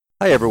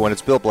Hi everyone,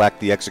 it's Bill Black,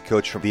 the Exit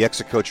Coach from the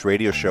Exit Coach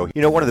Radio Show.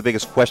 You know, one of the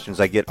biggest questions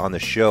I get on the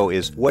show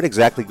is what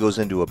exactly goes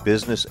into a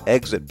business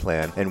exit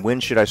plan and when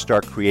should I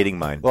start creating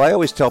mine? Well, I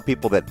always tell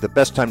people that the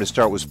best time to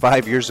start was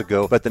 5 years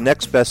ago, but the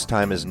next best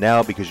time is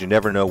now because you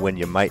never know when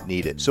you might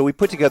need it. So we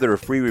put together a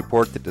free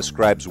report that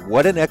describes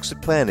what an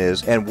exit plan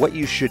is and what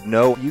you should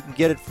know. You can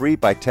get it free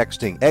by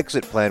texting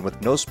exit plan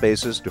with no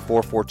spaces to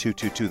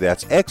 44222.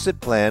 That's exit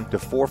plan to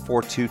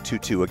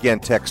 44222. Again,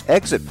 text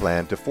exit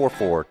plan to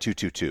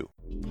 44222.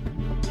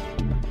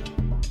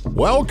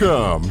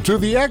 Welcome to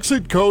the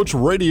Exit Coach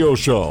Radio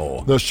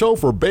Show, the show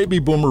for baby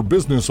boomer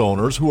business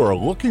owners who are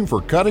looking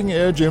for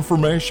cutting-edge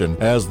information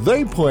as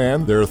they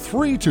plan their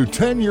 3 to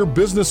 10-year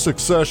business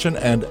succession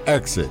and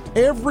exit.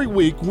 Every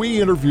week,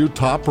 we interview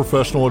top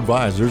professional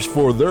advisors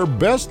for their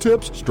best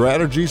tips,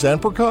 strategies,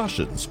 and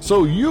precautions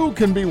so you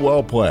can be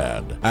well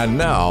planned. And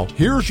now,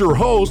 here's your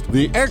host,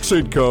 the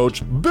Exit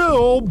Coach,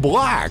 Bill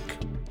Black.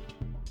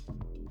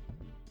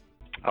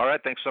 All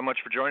right, thanks so much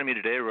for joining me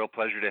today. Real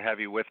pleasure to have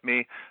you with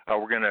me.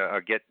 We're going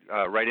to get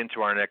right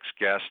into our next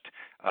guest.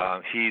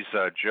 He's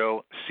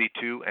Joe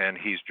Situ, and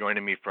he's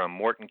joining me from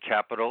Morton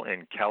Capital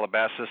in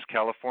Calabasas,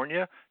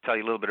 California. Tell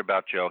you a little bit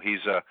about Joe. He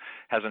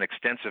has an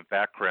extensive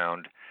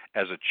background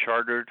as a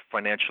chartered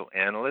financial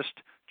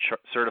analyst,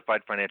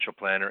 certified financial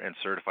planner, and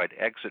certified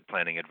exit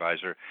planning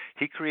advisor.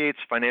 He creates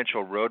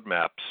financial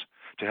roadmaps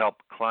to help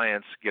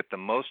clients get the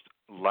most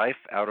life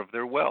out of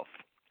their wealth.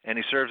 And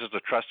he serves as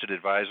a trusted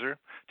advisor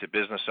to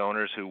business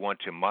owners who want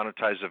to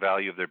monetize the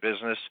value of their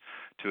business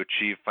to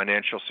achieve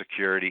financial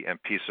security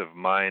and peace of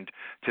mind.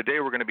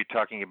 Today we're going to be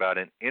talking about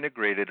an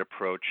integrated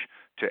approach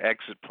to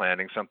exit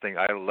planning, something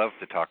I love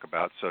to talk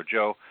about. So,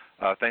 Joe,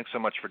 thanks so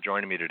much for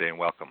joining me today and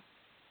welcome.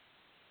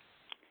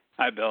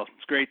 Hi, Bill.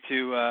 It's great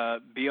to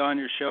be on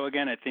your show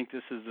again. I think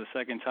this is the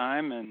second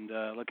time,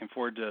 and looking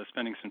forward to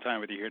spending some time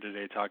with you here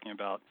today talking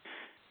about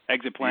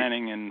exit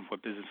planning and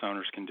what business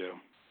owners can do.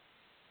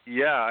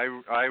 Yeah,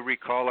 I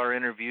recall our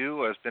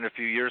interview. It's been a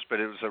few years, but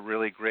it was a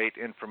really great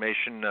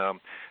information,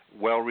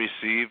 well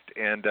received.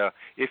 And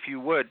if you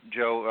would,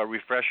 Joe,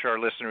 refresh our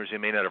listeners who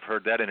may not have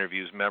heard that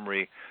interview's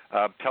memory.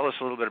 Tell us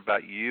a little bit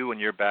about you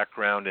and your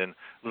background and a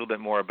little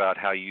bit more about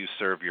how you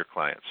serve your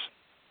clients.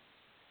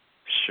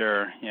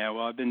 Sure. Yeah,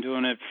 well, I've been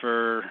doing it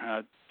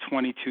for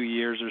 22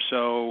 years or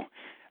so.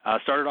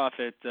 Started off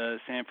at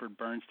Sanford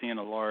Bernstein,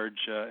 a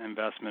large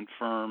investment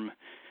firm,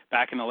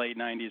 back in the late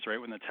 90s,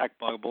 right when the tech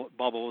bubble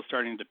was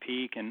starting to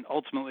peak, and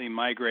ultimately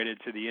migrated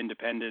to the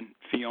independent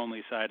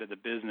fee-only side of the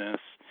business.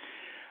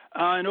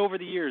 And over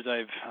the years,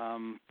 I've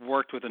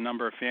worked with a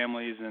number of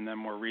families, and then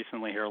more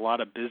recently here, a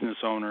lot of business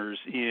owners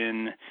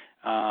in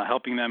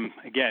helping them,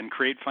 again,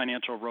 create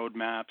financial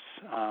roadmaps.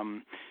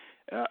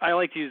 I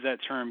like to use that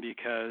term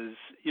because,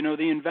 you know,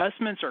 the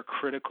investments are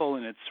critical,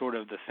 and it's sort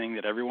of the thing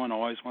that everyone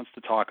always wants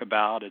to talk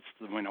about. It's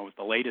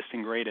the latest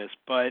and greatest,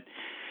 but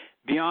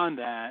beyond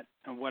that,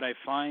 what I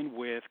find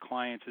with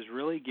clients is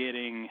really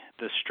getting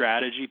the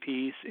strategy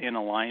piece in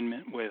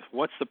alignment with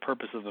what's the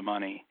purpose of the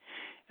money.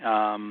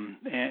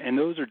 And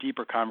those are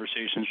deeper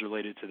conversations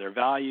related to their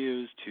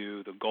values,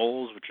 to the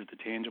goals, which are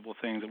the tangible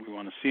things that we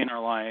want to see in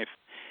our life.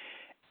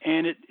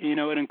 And it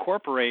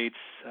incorporates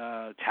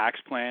tax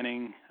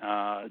planning,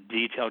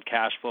 detailed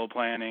cash flow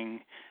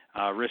planning,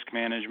 risk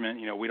management.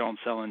 You know, we don't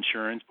sell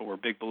insurance, but we're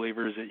big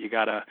believers that you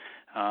got to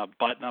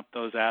button up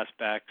those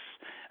aspects.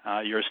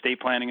 Your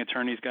estate planning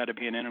attorney's got to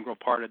be an integral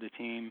part of the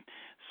team.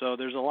 So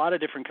there's a lot of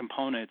different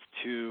components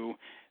to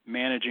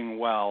managing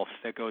wealth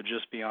that go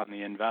just beyond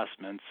the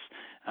investments.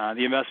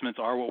 The investments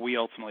are what we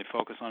ultimately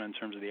focus on in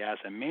terms of the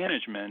asset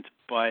management,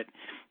 but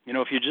you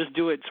know, if you just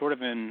do it sort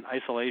of in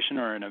isolation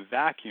or in a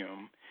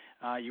vacuum,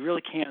 you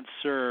really can't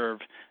serve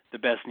the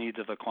best needs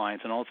of the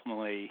clients and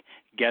ultimately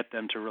get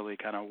them to really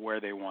kind of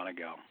where they want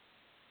to go.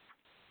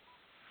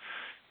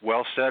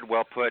 Well said,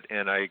 well put,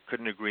 and I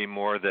couldn't agree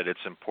more that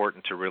it's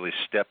important to really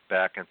step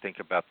back and think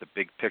about the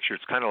big picture.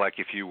 It's kind of like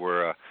if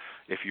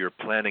you're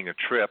planning a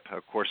trip.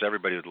 Of course,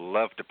 everybody would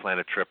love to plan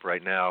a trip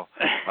right now.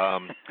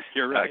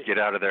 You're right. Get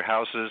out of their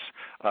houses.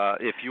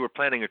 If you were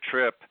planning a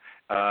trip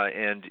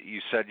and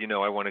you said, you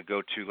know, I want to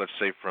go to, let's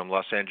say, from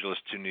Los Angeles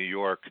to New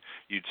York,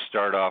 you'd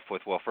start off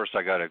with, well, first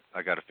I got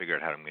to figure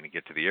out how I'm going to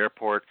get to the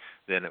airport.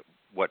 Then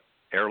what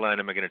airline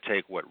am I going to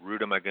take? What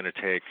route am I going to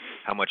take?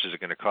 How much is it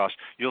going to cost?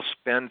 You'll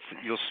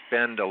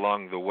spend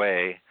along the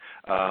way,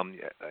 and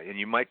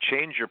you might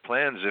change your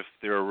plans if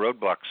there are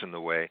roadblocks in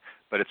the way.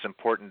 But it's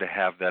important to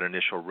have that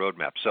initial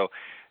roadmap. So,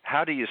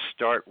 how do you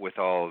start with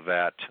all of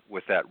that?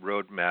 With that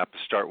roadmap,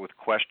 start with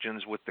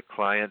questions with the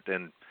client,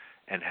 and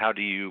how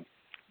do you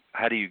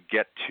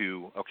get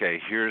to,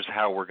 okay, here's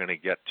how we're going to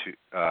get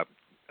to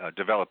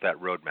develop that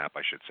roadmap,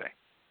 I should say.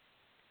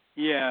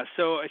 Yeah,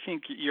 so I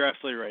think you're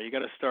absolutely right. You got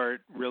to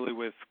start really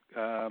with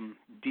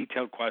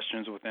detailed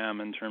questions with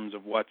them in terms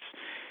of what's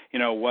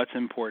what's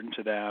important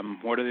to them,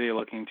 what are they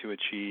looking to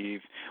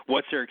achieve,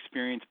 what's their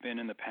experience been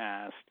in the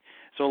past.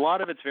 So a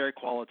lot of it's very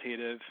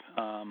qualitative.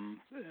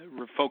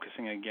 We're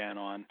focusing again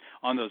on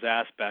those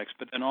aspects,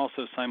 but then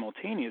also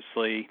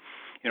simultaneously,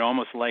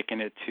 almost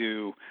liken it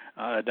to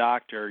a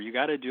doctor. You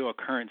got to do a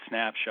current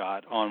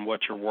snapshot on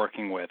what you're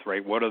working with,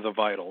 right? What are the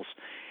vitals?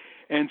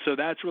 And so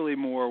that's really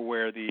more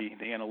where the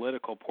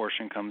analytical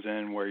portion comes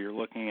in, where you're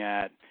looking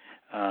at,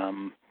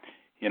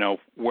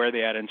 where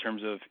they at in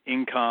terms of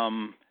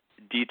income,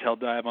 detailed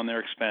dive on their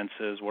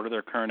expenses, what are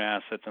their current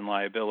assets and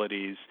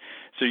liabilities.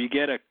 So you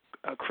get a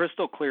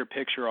crystal clear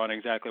picture on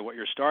exactly what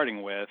you're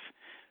starting with,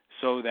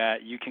 so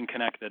that you can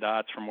connect the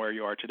dots from where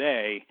you are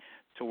today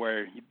to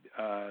where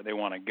they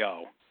want to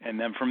go. And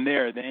then from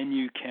there, then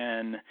you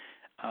can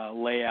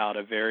lay out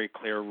a very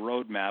clear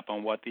roadmap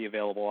on what the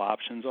available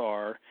options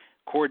are,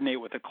 coordinate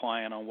with the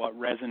client on what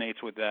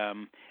resonates with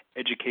them,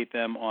 educate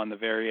them on the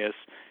various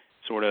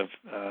sort of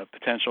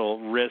potential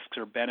risks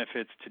or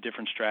benefits to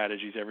different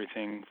strategies,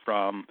 everything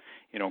from,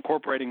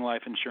 incorporating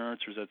life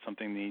insurance, or is that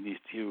something they need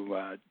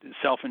to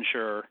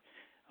self-insure,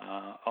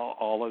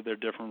 all of their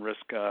different risk,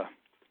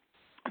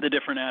 the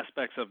different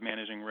aspects of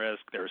managing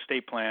risk, their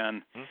estate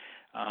plan.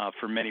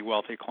 For many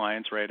wealthy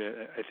clients, right?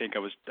 I think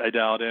I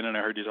dialed in and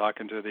I heard you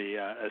talking to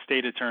the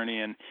estate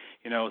attorney, and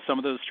some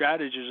of those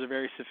strategies are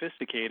very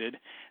sophisticated.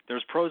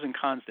 There's pros and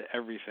cons to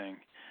everything,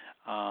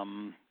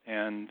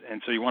 and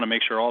so you want to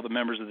make sure all the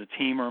members of the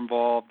team are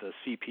involved, the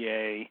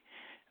CPA,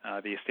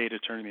 the estate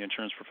attorney, the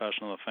insurance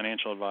professional, the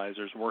financial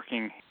advisors,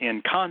 working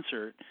in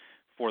concert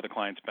for the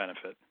client's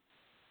benefit.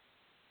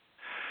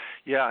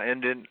 Yeah,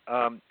 and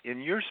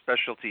in your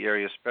specialty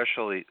area,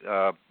 especially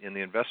in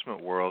the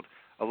investment world,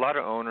 a lot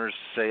of owners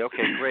say,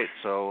 okay, great,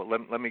 so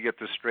let me get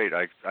this straight.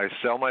 I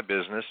sell my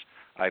business.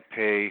 I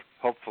pay,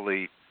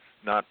 hopefully,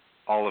 not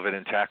all of it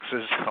in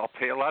taxes. I'll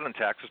pay a lot in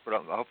taxes, but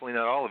hopefully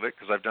not all of it,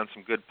 because I've done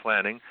some good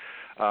planning,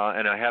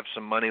 and I have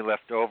some money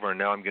left over, and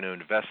now I'm going to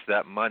invest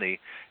that money.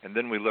 And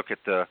then we look at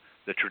the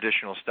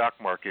traditional stock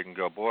market and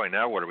go, boy,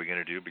 now what are we going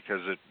to do,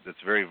 because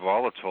it's very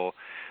volatile.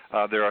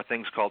 There are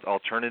things called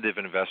alternative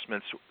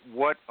investments.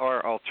 What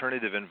are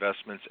alternative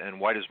investments, and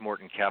why does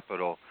Morton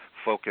Capital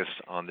focus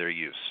on their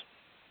use?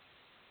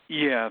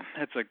 Yeah,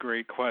 that's a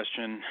great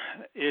question.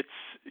 It's,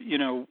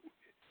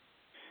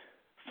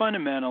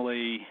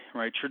 fundamentally,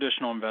 right,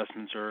 traditional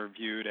investments are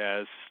viewed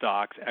as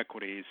stocks,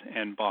 equities,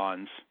 and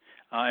bonds.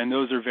 And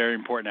those are very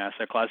important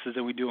asset classes,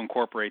 and we do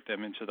incorporate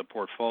them into the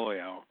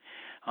portfolio.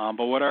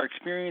 But what our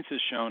experience has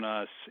shown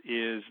us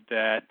is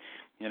that,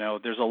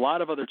 there's a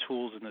lot of other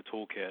tools in the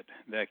toolkit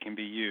that can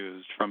be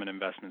used from an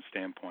investment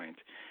standpoint.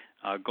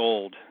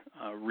 Gold,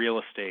 real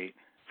estate,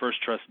 first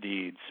trust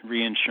deeds,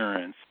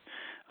 reinsurance,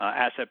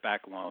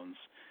 asset-backed loans,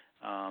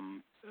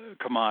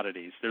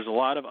 commodities. There's a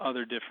lot of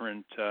other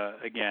different,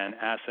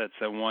 assets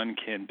that one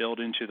can build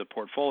into the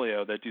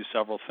portfolio that do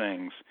several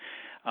things.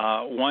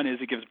 One is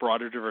it gives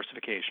broader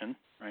diversification,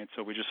 right?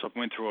 So we just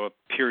went through a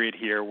period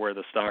here where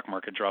the stock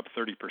market dropped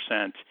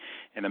 30%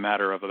 in a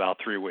matter of about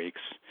 3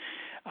 weeks.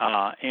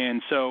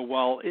 And so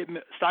while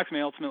stocks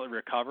may ultimately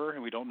recover,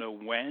 and we don't know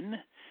when,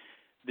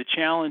 the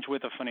challenge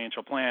with a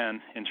financial plan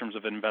in terms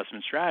of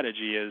investment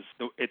strategy is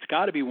it's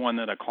got to be one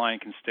that a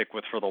client can stick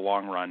with for the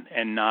long run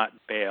and not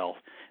bail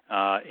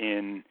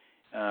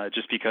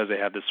just because they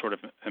have this sort of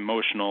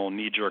emotional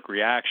knee-jerk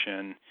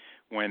reaction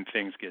when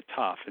things get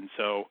tough. And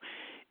so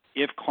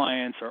if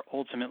clients are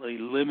ultimately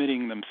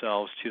limiting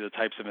themselves to the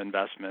types of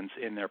investments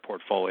in their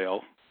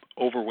portfolio,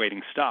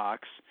 overweighting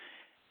stocks,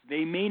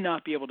 they may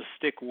not be able to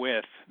stick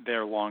with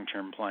their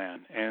long-term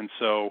plan. And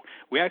so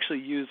we actually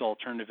use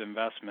alternative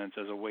investments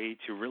as a way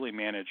to really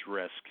manage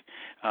risk,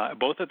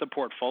 both at the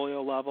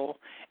portfolio level,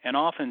 and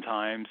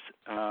oftentimes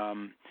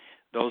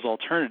those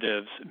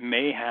alternatives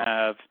may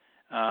have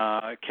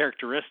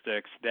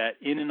characteristics that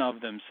in and of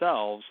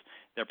themselves,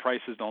 their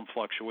prices don't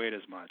fluctuate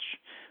as much.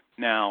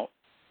 Now,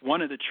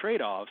 one of the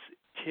trade-offs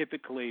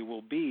typically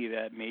will be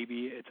that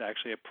maybe it's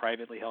actually a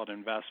privately held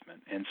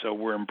investment. And so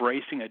we're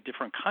embracing a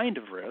different kind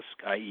of risk,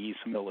 i.e.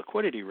 some of the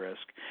liquidity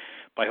risk,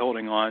 by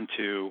holding on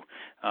to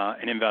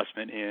an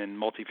investment in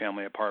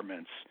multifamily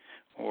apartments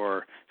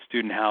or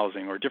student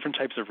housing or different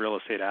types of real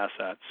estate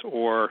assets,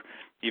 or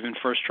even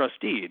first trust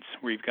deeds,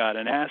 where you've got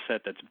an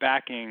asset that's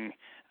backing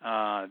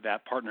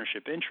that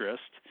partnership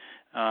interest.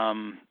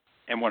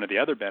 And one of the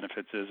other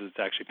benefits is it's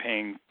actually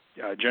paying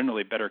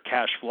generally better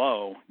cash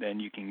flow than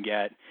you can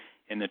get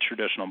in the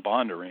traditional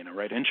bond arena,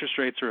 right? Interest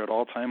rates are at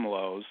all-time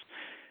lows.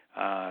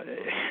 I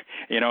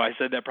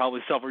said that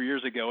probably several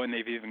years ago, and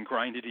they've even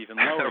grinded even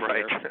lower.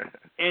 Right.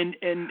 And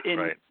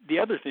right. The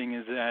other thing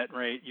is that,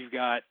 right, you've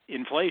got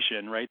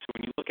inflation, right? So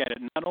when you look at it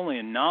not only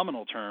in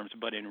nominal terms,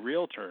 but in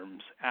real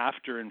terms,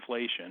 after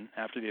inflation,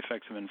 after the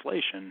effects of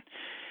inflation,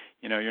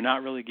 you're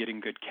not really getting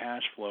good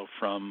cash flow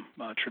from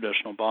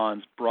traditional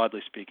bonds,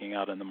 broadly speaking,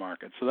 out in the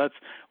market. So that's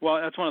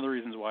one of the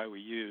reasons why we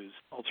use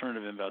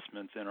alternative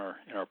investments in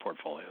our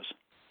portfolios.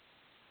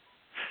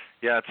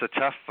 Yeah, it's a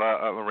tough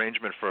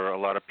arrangement for a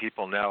lot of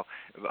people. Now,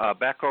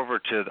 back over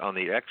to on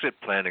the exit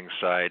planning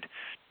side,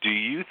 Do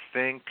you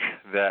think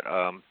that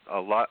a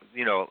lot,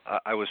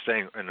 I was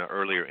saying in an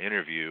earlier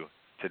interview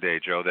today,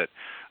 Joe, that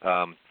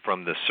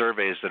from the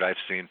surveys that I've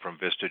seen from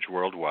Vistage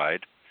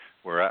Worldwide,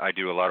 where I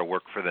do a lot of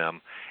work for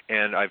them,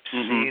 and I've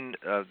seen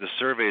the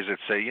surveys that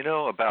say,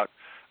 about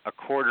a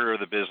quarter of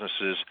the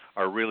businesses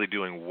are really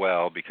doing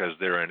well because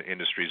they're in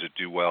industries that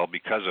do well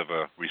because of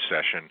a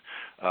recession.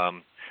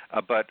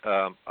 But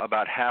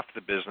about half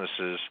the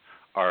businesses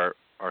are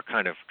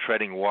kind of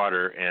treading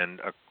water, and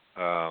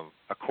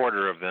a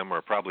quarter of them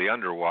are probably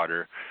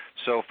underwater.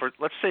 So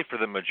let's say for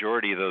the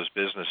majority of those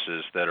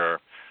businesses that are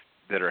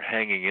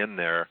hanging in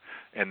there,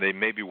 and they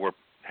maybe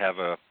have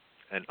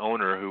an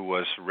owner who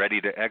was ready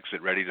to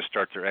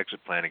start their exit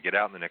plan and get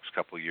out in the next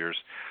couple of years.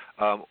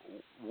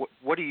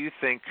 What do you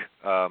think?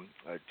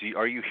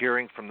 Are you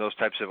hearing from those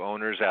types of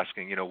owners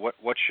asking,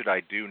 what should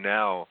I do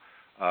now?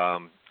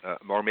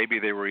 Or maybe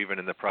they were even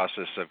in the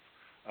process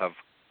of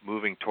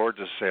moving towards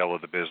a sale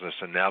of the business,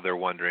 and now they're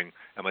wondering,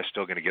 am I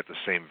still going to get the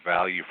same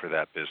value for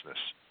that business?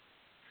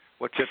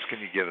 What tips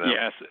can you give them?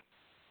 Yes.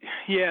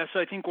 Yeah,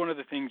 so I think one of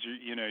the things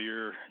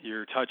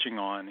you're touching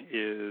on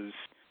is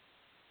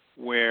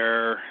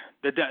where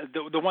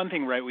the one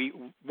thing, right?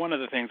 One of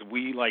the things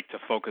we like to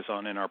focus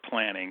on in our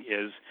planning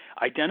is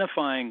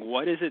identifying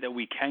what is it that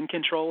we can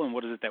control and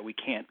what is it that we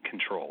can't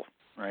control,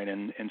 right?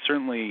 And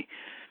certainly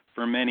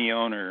for many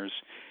owners,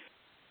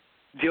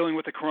 dealing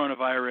with the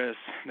coronavirus,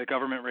 the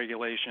government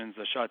regulations,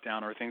 the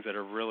shutdown are things that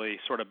are really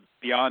sort of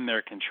beyond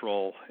their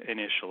control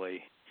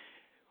initially.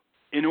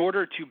 In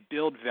order to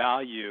build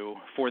value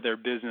for their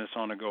business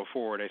on a go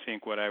forward, I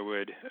think what I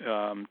would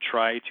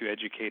try to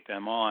educate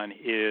them on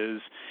is,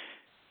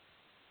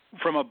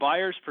 from a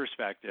buyer's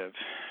perspective,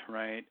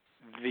 right,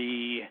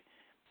 the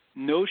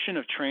notion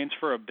of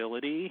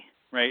transferability,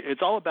 right,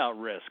 it's all about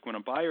risk. When a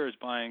buyer is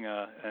buying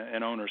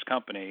an owner's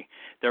company,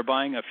 they're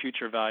buying a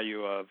future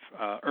value of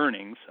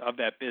earnings of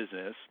that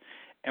business,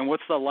 and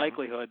what's the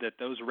likelihood that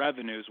those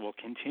revenues will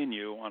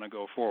continue on a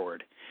go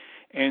forward.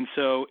 And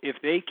so if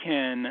they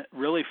can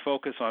really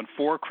focus on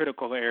 4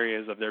 critical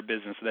areas of their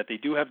business that they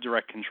do have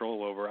direct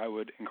control over, I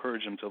would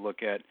encourage them to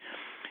look at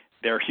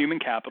their human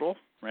capital,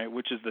 right,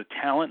 which is the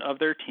talent of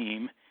their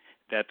team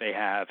that they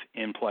have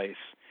in place,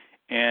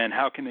 and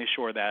how can they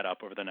shore that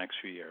up over the next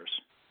few years.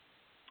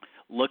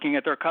 Looking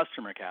at their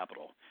customer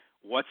capital,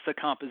 what's the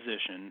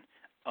composition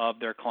of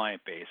their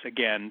client base?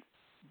 Again,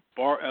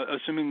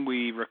 assuming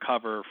we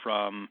recover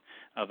from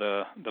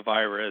the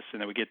virus and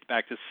then we get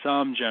back to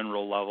some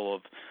general level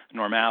of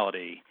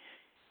normality,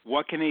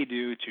 what can they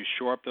do to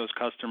shore up those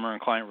customer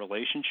and client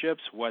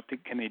relationships? What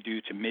can they do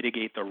to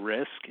mitigate the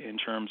risk in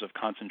terms of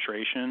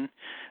concentration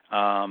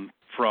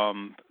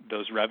from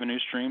those revenue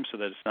streams, so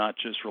that it's not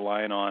just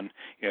relying on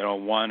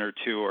 1 or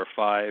 2 or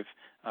 5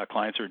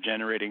 clients who are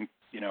generating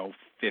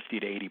 50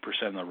 to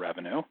 80% of the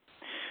revenue.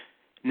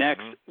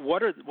 Next,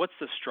 what's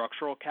the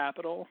structural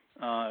capital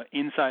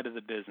inside of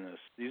the business?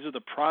 These are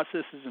the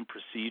processes and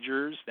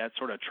procedures, that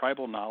sort of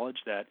tribal knowledge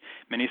that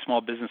many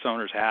small business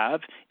owners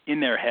have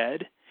in their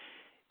head.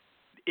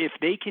 If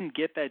they can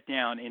get that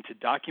down into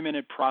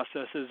documented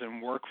processes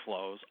and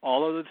workflows,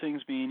 all other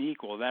things being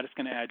equal, that is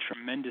going to add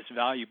tremendous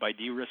value by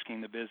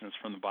de-risking the business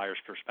from the buyer's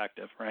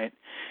perspective, right?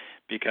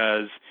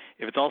 Because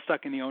if it's all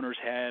stuck in the owner's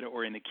head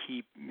or in the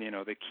key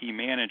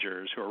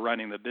managers who are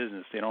running the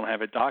business, they don't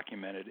have it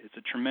documented. It's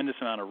a tremendous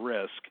amount of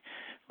risk,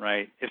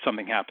 right, if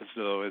something happens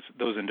to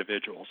those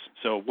individuals.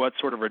 So what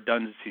sort of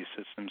redundancy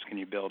systems can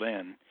you build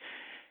in?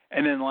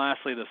 And then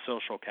lastly, the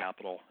social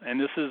capital. And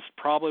this is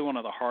probably one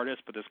of the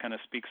hardest, but this kind of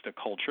speaks to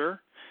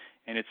culture.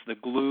 And it's the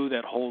glue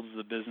that holds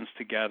the business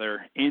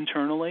together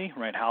internally,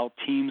 right, how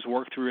teams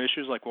work through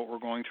issues like what we're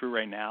going through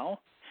right now.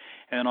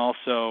 And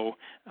also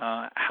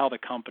how the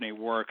company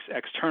works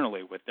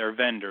externally with their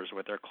vendors,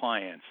 with their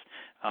clients,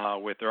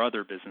 with their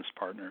other business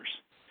partners.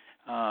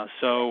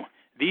 So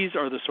these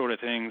are the sort of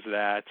things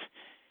that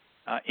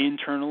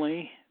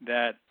internally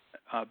that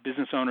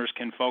business owners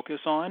can focus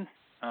on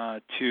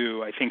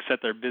to, I think, set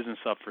their business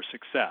up for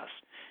success.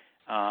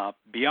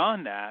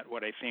 Beyond that,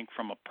 what I think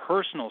from a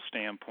personal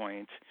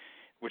standpoint,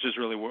 which is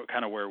really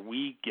kind of where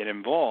we get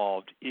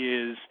involved,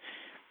 is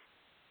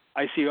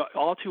I see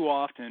all too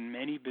often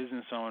many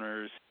business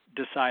owners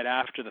decide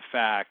after the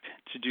fact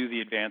to do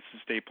the advanced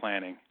estate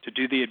planning, to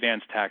do the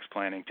advanced tax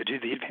planning, to do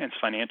the advanced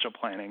financial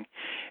planning,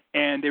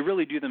 and they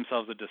really do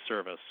themselves a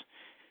disservice.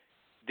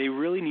 They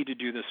really need to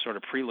do this sort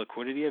of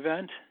pre-liquidity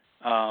event.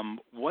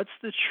 What's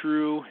the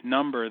true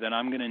number that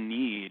I'm going to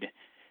need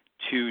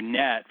to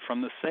net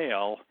from the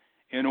sale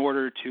in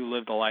order to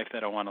live the life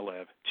that I want to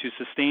live, to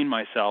sustain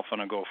myself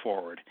on a go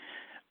forward?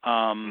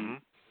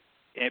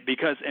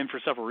 Because for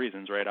several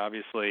reasons, right?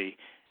 Obviously,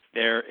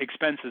 their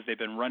expenses, they've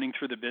been running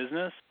through the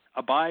business.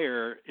 A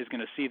buyer is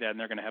going to see that, and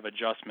they're going to have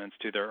adjustments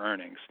to their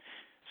earnings.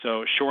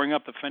 So shoring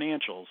up the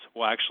financials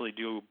will actually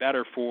do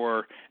better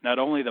for not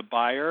only the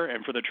buyer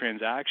and for the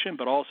transaction,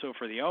 but also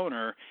for the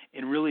owner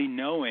in really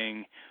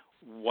knowing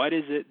what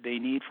is it they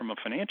need from a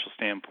financial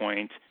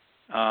standpoint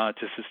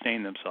to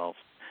sustain themselves.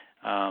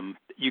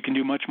 You can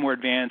do much more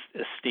advanced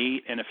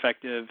estate and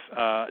effective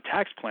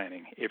tax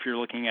planning if you're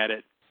looking at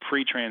it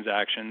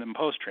pre-transaction and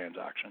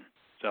post-transaction.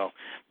 So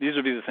these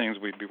would be the things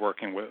we'd be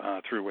working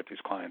through with these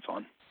clients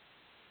on.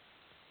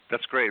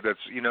 That's great. That's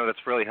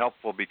really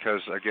helpful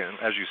because, again,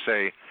 as you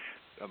say,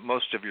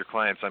 most of your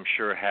clients, I'm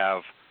sure,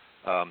 have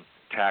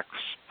tax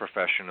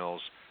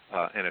professionals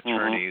and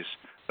attorneys,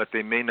 but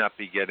they may not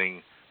be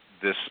getting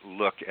this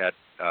look at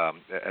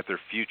their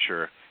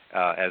future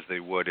as they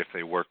would if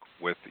they work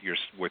with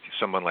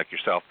someone like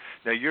yourself.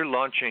 Now, you're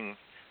launching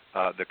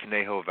the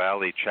Conejo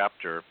Valley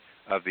chapter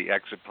of the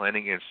Exit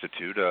Planning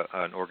Institute,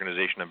 an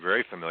organization I'm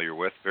very familiar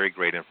with, very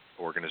great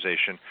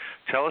organization.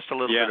 Tell us a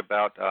little bit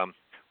about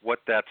what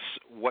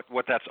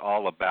that's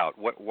all about.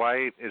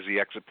 Why is the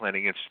Exit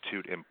Planning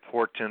Institute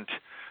important?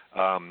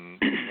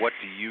 What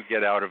do you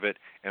get out of it,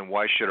 and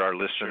why should our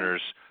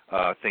listeners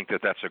think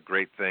that that's a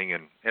great thing?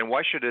 And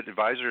why should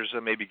advisors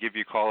maybe give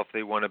you a call if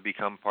they want to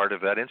become part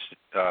of that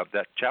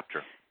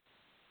chapter?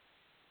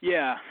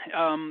 Yeah,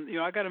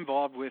 I got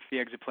involved with the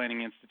Exit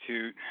Planning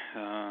Institute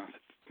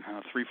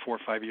 3, 4,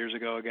 5 years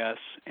ago, I guess,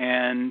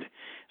 and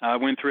I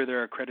went through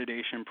their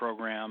accreditation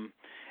program.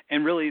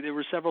 And really, there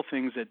were several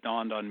things that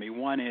dawned on me.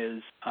 One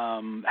is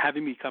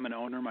having become an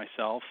owner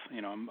myself.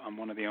 I'm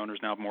one of the owners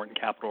now of Morton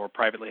Capital, a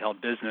privately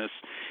held business.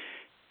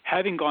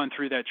 Having gone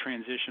through that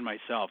transition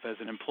myself as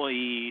an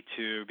employee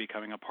to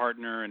becoming a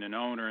partner and an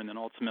owner, and then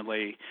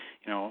ultimately,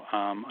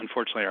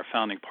 unfortunately, our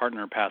founding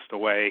partner passed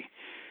away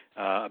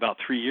about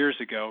 3 years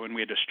ago, and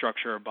we had to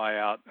structure a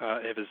buyout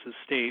of his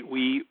estate.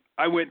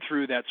 I went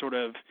through that sort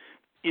of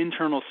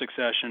internal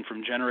succession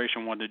from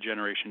generation 1 to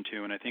generation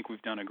 2, and I think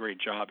we've done a great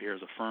job here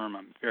as a firm.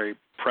 I'm very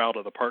proud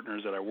of the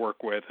partners that I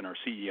work with and our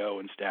CEO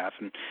and staff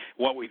and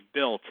what we've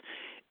built.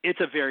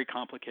 It's a very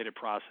complicated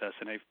process,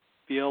 and I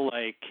feel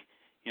like,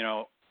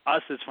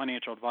 us as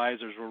financial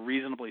advisors, we're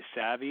reasonably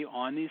savvy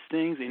on these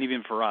things, and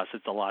even for us,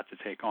 it's a lot to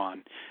take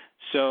on.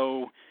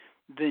 So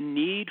the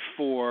need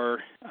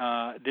for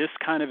this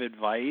kind of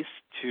advice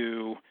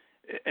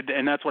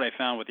and that's what I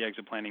found with the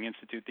Exit Planning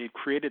Institute. They've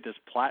created this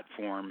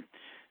platform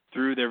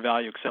through their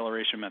value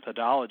acceleration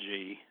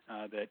methodology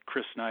that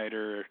Chris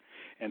Snyder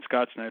and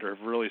Scott Snyder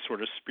have really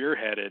sort of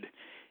spearheaded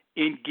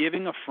in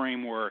giving a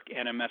framework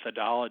and a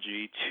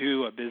methodology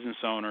to a business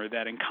owner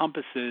that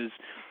encompasses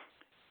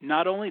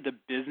not only the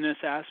business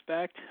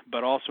aspect,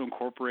 but also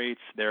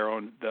incorporates their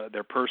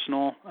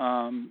personal,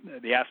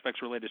 the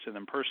aspects related to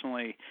them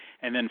personally,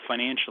 and then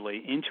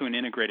financially into an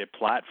integrated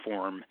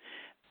platform.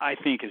 I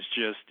think it's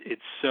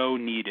so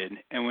needed.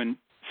 And when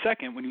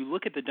you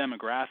look at the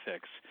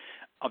demographics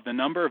of the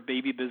number of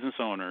baby boomer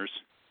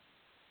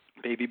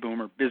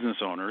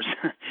business owners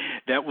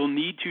that will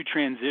need to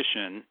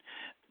transition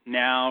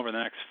now over the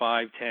next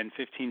 5, 10,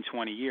 15,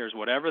 20 years,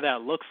 whatever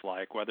that looks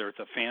like, whether it's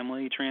a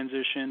family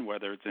transition,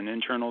 whether it's an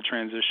internal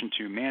transition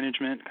to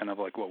management, kind of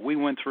like what we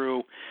went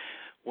through,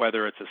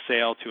 whether it's a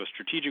sale to a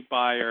strategic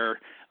buyer,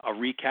 a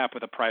recap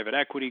with a private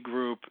equity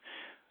group,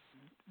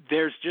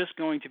 there's just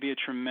going to be a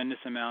tremendous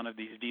amount of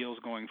these deals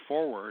going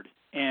forward,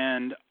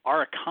 and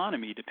our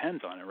economy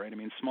depends on it, right? I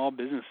mean, small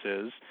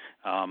businesses,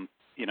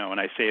 and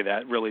I say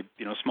that really,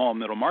 small and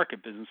middle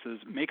market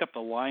businesses make up the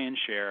lion's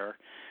share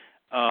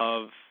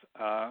of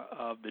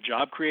the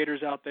job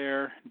creators out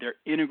there. They're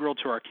integral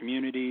to our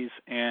communities,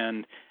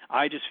 and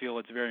I just feel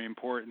it's very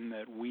important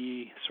that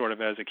we sort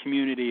of as a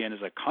community and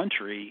as a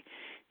country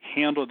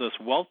handle this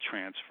wealth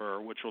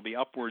transfer, which will be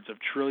upwards of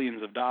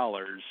trillions of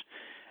dollars,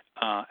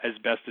 as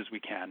best as we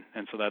can.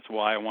 And so that's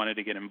why I wanted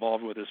to get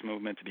involved with this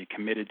movement, to be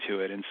committed to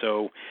it. And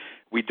so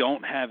we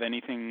don't have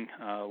anything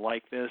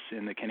like this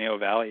in the Conejo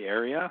Valley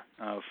area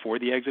for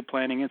the Exit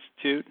Planning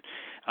Institute.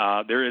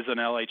 There is an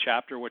LA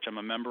chapter, which I'm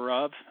a member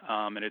of,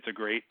 and it's a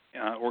great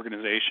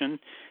organization.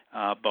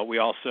 But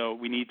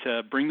we need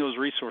to bring those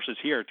resources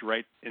here to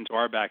right into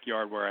our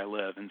backyard where I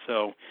live. And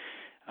so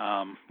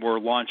we're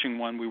launching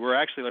one. We were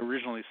actually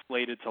originally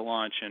slated to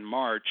launch in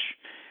March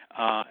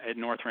at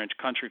North Ranch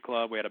Country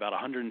Club. We had about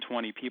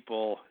 120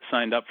 people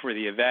signed up for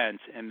the event,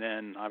 and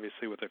then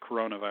obviously with the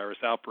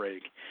coronavirus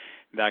outbreak,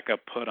 that got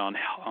put on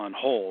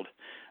hold.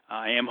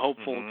 I am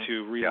hopeful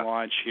to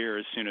relaunch here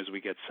as soon as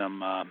we get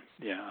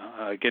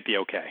get the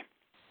okay.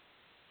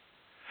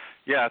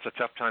 Yeah, it's a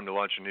tough time to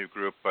launch a new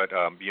group, but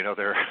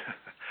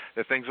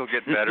the things will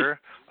get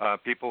better.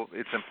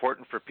 It's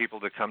important for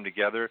people to come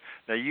together.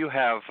 Now, you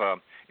have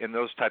in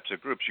those types of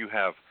groups, you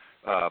have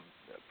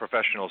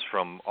professionals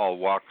from all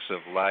walks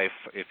of life,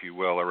 if you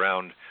will,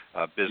 around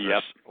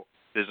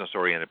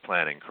business-oriented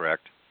planning.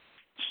 Correct?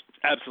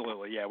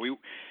 Absolutely. Yeah.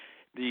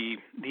 The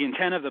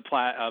intent of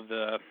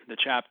the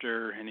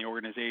chapter and the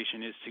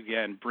organization is to,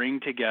 again, bring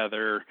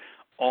together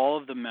all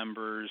of the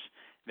members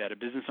that a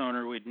business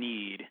owner would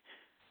need,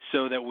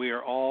 so that we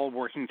are all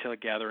working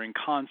together in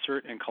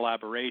concert and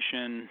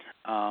collaboration,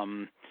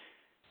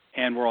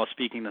 and we're all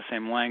speaking the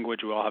same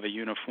language. We all have a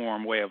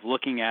uniform way of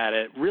looking at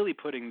it, really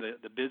putting the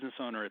business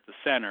owner at the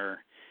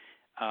center,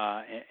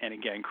 and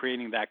again,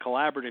 creating that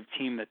collaborative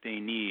team that they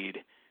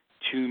need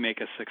to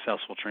make a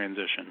successful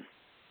transition.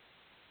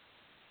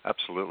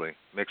 Absolutely.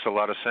 Makes a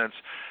lot of sense.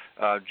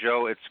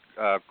 Joe, it's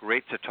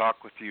great to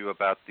talk with you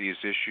about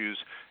these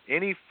issues.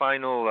 Any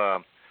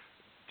final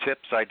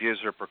tips, ideas,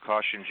 or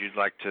precautions you'd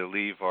like to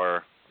leave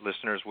our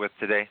listeners with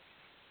today?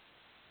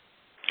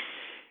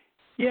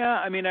 Yeah,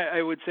 I mean,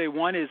 I would say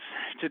one is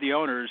to the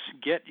owners,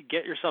 get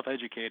yourself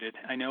educated.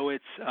 I know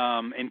it's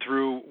and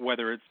through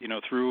whether it's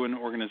through an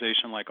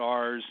organization like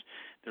ours,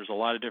 there's a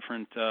lot of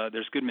different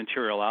there's good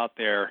material out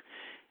there.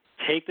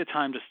 Take the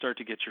time to start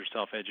to get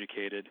yourself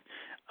educated.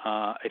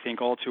 I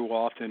think all too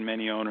often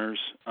many owners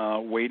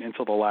wait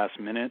until the last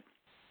minute.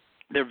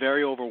 They're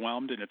very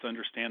overwhelmed, and it's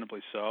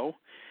understandably so.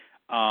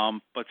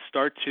 But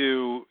start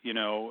to,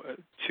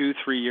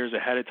 2-3 years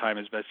ahead of time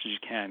as best as you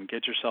can.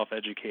 Get yourself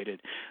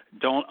educated.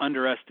 Don't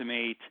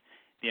underestimate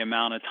the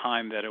amount of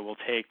time that it will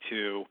take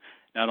to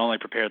not only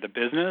prepare the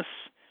business,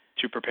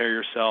 to prepare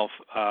yourself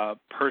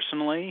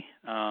personally,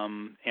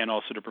 and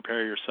also to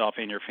prepare yourself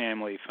and your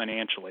family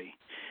financially.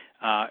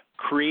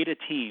 Create a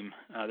team.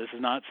 This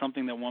is not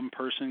something that one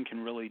person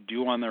can really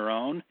do on their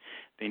own.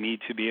 They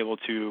need to be able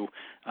to,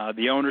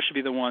 the owner should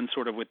be the one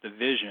sort of with the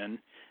vision,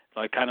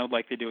 kind of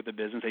like they do with the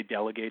business. They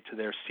delegate to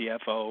their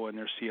CFO and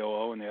their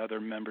COO and the other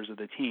members of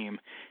the team.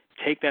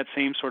 Take that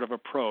same sort of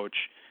approach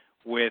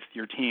with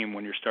your team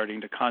when you're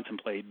starting to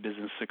contemplate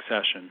business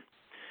succession.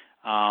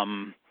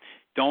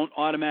 Don't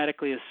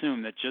automatically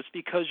assume that just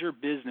because your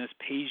business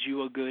pays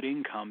you a good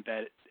income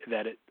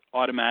that it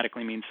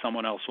automatically means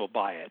someone else will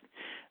buy it.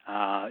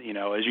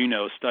 As you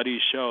know,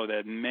 studies show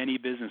that many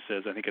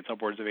businesses, I think it's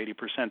upwards of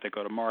 80% that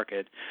go to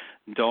market,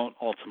 don't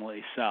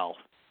ultimately sell,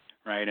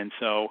 right? And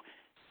so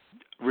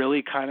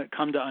really kind of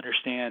come to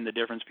understand the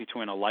difference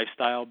between a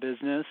lifestyle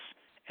business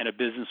and a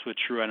business with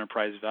true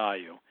enterprise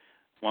value.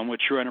 One with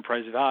true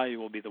enterprise value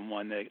will be the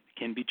one that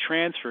can be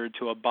transferred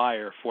to a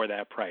buyer for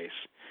that price.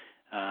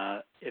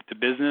 If the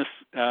business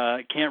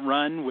can't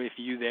run with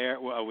you there,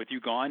 with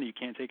you gone, you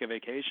can't take a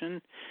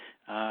vacation,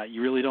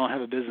 you really don't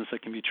have a business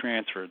that can be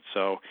transferred.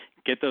 So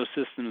get those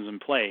systems in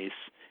place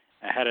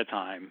ahead of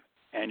time,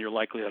 and your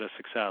likelihood of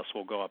success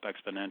will go up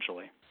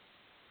exponentially.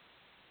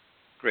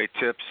 Great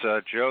tips.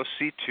 Joe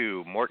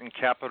C2,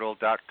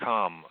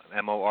 MortonCapital.com,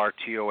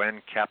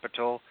 MORTON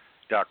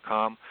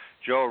Capital.com.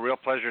 Joe, a real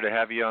pleasure to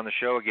have you on the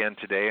show again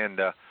today, and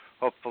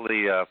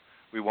hopefully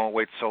we won't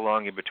wait so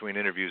long in between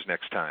interviews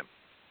next time.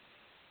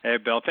 Hey,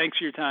 Bill, thanks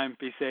for your time.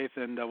 Be safe,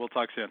 and we'll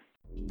talk soon.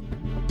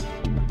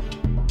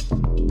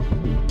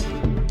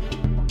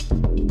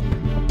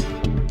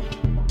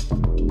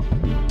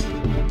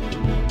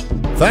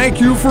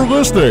 Thank you for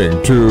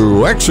listening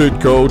to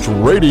Exit Coach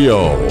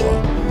Radio.